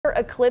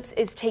eclipse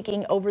is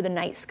taking over the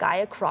night sky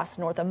across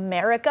North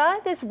America.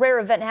 This rare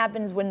event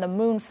happens when the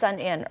moon, sun,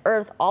 and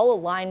Earth all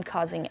align,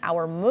 causing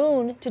our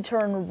moon to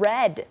turn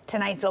red.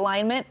 Tonight's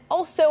alignment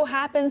also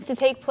happens to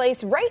take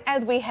place right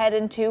as we head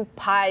into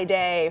Pi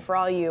Day for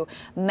all you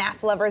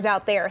math lovers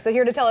out there. So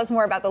here to tell us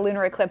more about the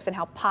lunar eclipse and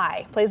how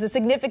pi plays a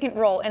significant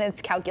role in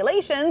its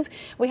calculations,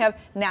 we have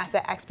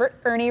NASA expert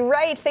Ernie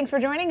Wright. Thanks for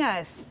joining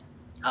us.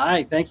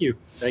 Hi, thank you.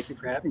 Thank you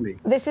for having me.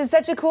 This is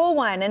such a cool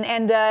one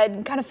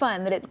and kind of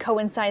fun that it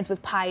coincides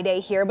with Pi Day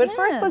here. But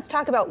first, let's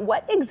talk about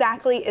what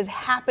exactly is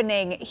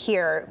happening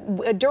here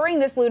during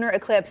this lunar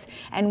eclipse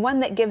and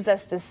one that gives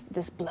us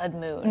this blood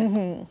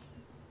moon.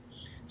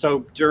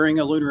 So during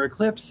a lunar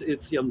eclipse,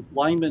 it's the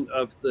alignment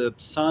of the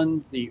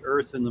sun, the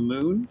earth, and the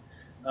moon.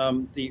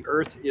 The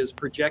earth is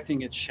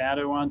projecting its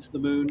shadow onto the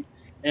moon.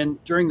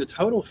 And during the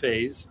total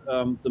phase,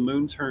 the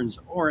moon turns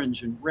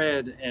orange and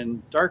red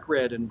and dark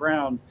red and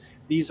brown.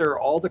 These are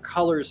all the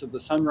colors of the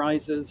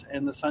sunrises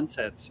and the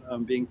sunsets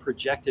being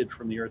projected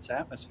from the Earth's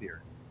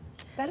atmosphere.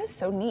 That is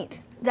so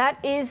neat. That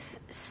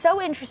is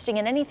so interesting.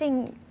 And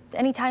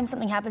anytime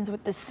something happens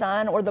with the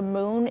sun or the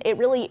moon, it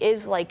really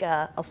is like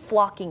a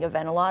flocking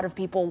event. A lot of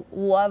people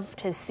love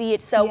to see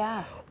it.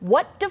 So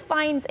what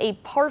defines a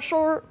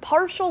partial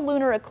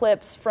lunar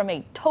eclipse from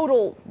a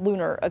total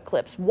lunar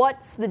eclipse?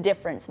 What's the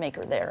difference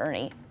maker there,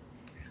 Ernie?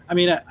 I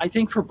mean, I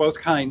think for both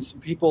kinds,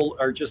 people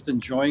are just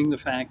enjoying the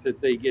fact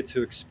that they get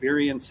to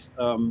experience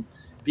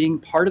being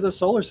part of the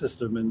solar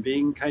system and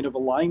being kind of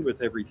aligned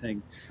with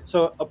everything.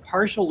 So a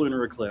partial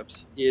lunar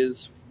eclipse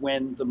is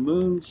when the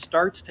moon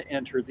starts to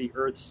enter the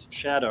Earth's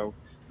shadow,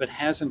 but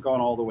hasn't gone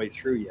all the way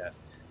through yet.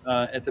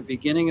 At the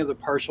beginning of the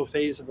partial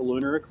phase of a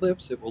lunar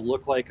eclipse, it will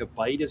look like a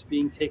bite is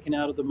being taken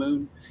out of the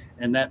moon,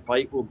 and that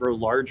bite will grow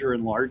larger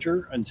and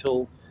larger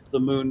until the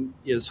moon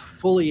is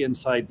fully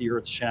inside the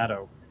Earth's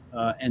shadow.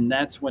 And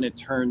that's when it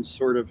turns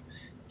sort of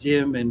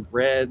dim and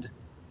red.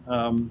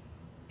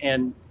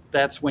 And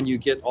that's when you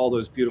get all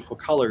those beautiful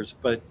colors.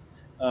 But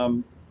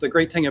the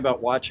great thing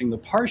about watching the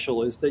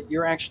partial is that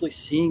you're actually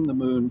seeing the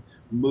moon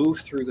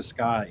move through the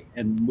sky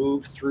and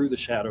move through the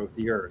shadow of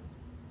the Earth.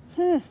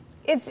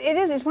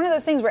 It's one of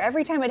those things where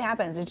every time it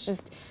happens, it's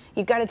just,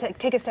 you've got to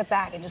take a step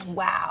back and just,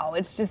 wow,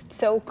 it's just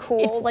so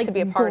cool to be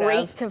a part of. It's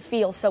great to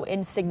feel so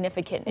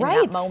insignificant in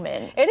that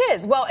moment. It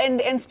is. Well,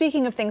 and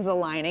speaking of things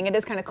aligning, it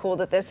is kind of cool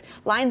that this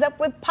lines up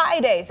with Pi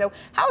Day. So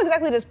how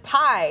exactly does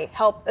pi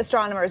help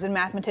astronomers and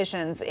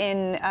mathematicians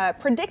in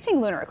predicting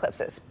lunar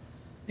eclipses?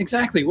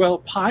 Exactly. Well,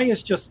 pi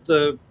is just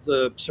the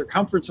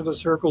circumference of a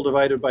circle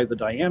divided by the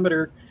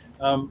diameter.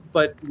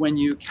 But when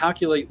you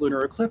calculate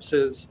lunar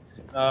eclipses,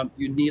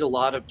 you need a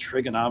lot of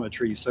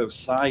trigonometry, so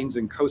sines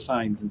and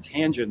cosines and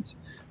tangents.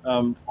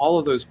 All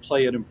of those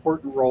play an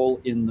important role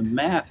in the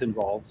math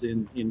involved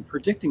in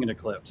predicting an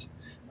eclipse.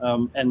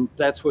 And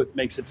that's what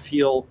makes it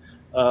feel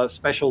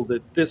special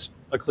that this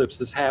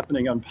eclipse is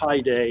happening on Pi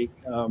Day,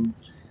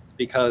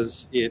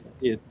 because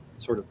it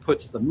sort of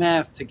puts the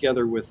math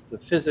together with the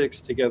physics,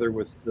 together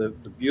with the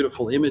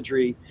beautiful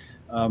imagery,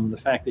 the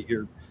fact that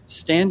you're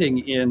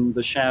standing in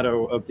the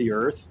shadow of the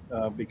Earth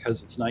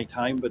because it's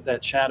nighttime, but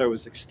that shadow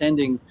is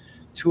extending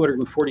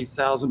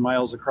 240,000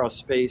 miles across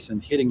space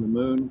and hitting the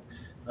moon.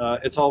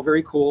 It's all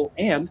very cool,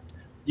 and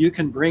you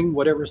can bring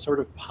whatever sort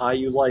of pie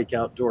you like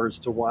outdoors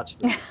to watch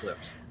this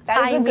eclipse.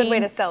 That is a good way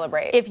to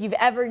celebrate. If you've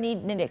ever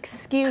needed an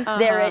excuse,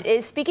 there it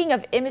is. Speaking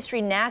of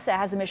imagery, NASA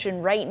has a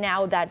mission right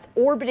now that's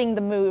orbiting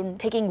the moon,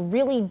 taking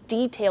really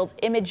detailed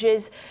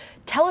images.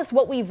 Tell us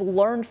what we've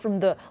learned from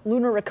the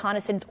Lunar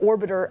Reconnaissance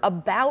Orbiter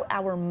about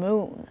our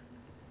moon.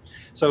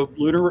 So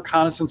Lunar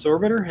Reconnaissance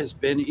Orbiter has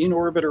been in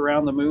orbit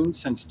around the moon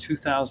since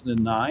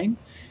 2009.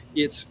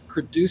 It's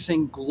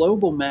producing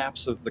global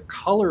maps of the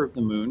color of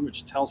the moon,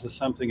 which tells us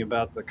something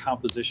about the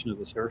composition of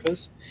the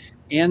surface,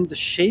 and the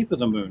shape of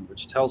the moon,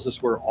 which tells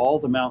us where all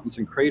the mountains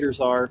and craters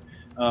are.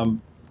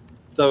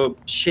 The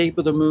shape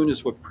of the moon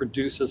is what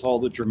produces all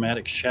the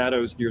dramatic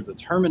shadows near the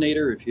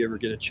terminator, if you ever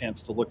get a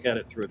chance to look at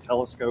it through a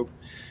telescope.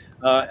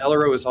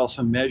 LRO is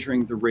also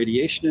measuring the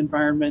radiation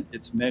environment.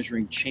 It's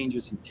measuring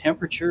changes in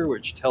temperature,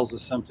 which tells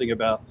us something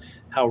about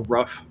how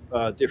rough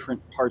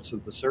different parts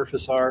of the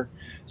surface are.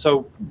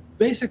 So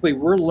basically,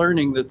 we're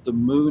learning that the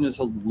moon is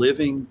a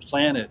living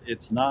planet.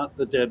 It's not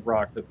the dead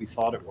rock that we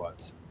thought it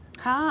was.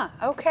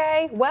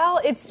 Okay.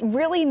 Well, it's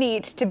really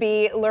neat to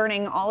be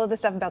learning all of the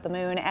stuff about the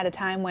moon at a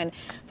time when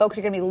folks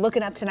are going to be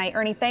looking up tonight.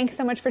 Ernie, thanks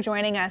so much for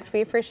joining us. We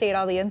appreciate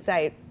all the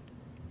insight.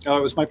 Oh,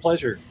 it was my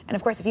pleasure. And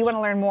of course, if you want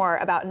to learn more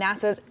about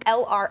NASA's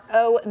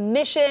LRO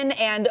mission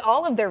and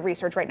all of their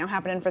research right now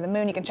happening for the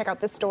moon, you can check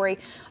out this story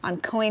on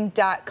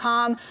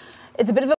coin.com. It's a bit of a